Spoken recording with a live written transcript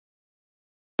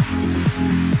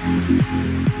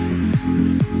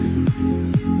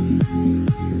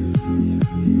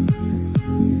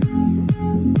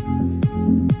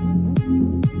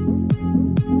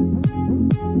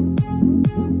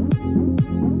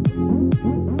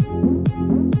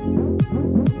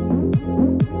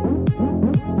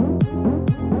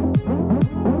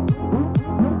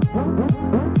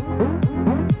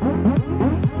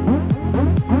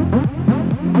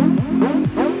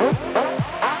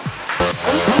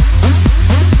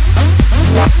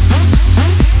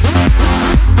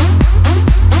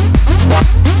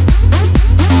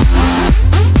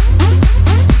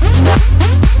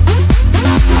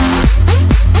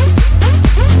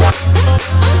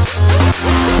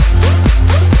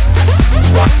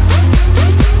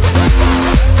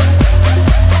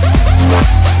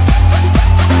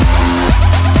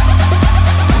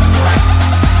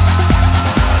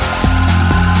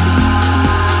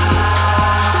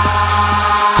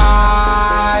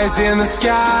In the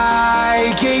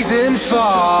sky, gazing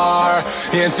far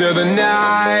into the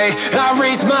night, I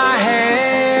raise my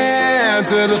hand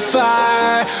to the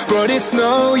fire, but it's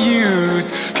no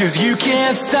use, 'cause you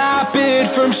can't stop it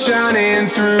from shining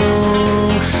through.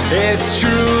 It's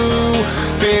true,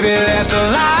 baby, let the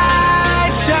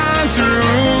light shine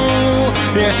through.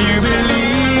 If you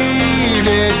believe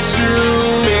it's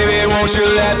true, baby, won't you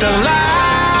let the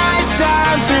light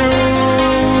shine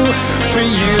through for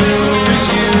you, for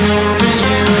you.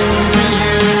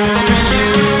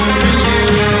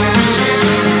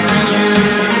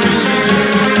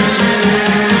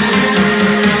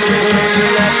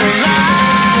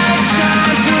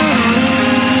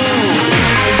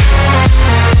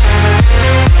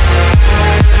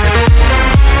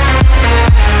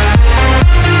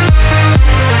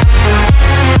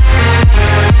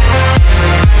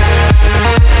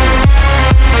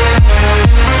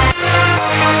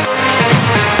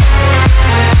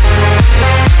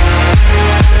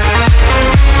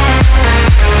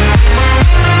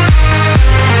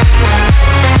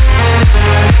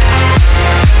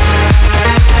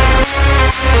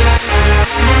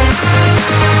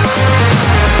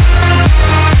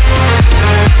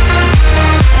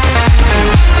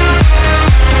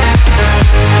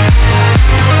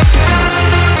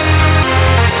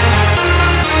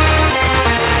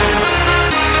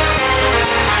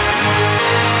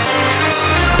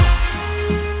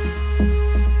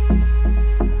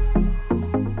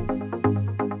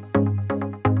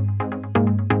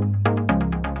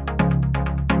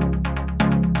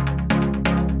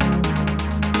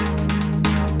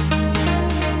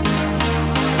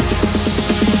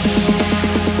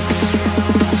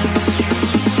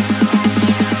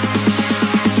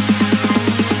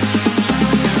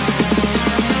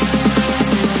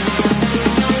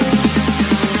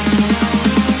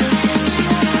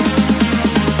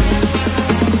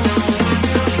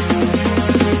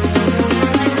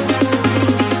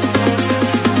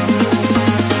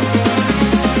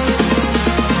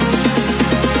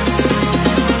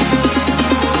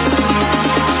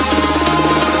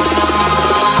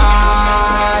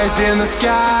 In the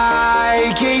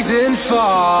sky, gazing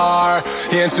far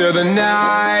into the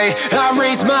night, I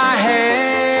raise my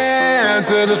hand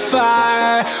to the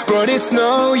fire, but it's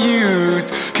no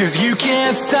use, 'cause you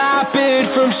can't stop it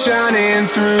from shining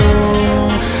through.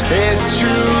 It's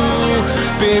true,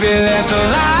 baby, let the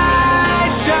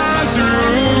light shine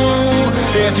through.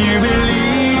 If you believe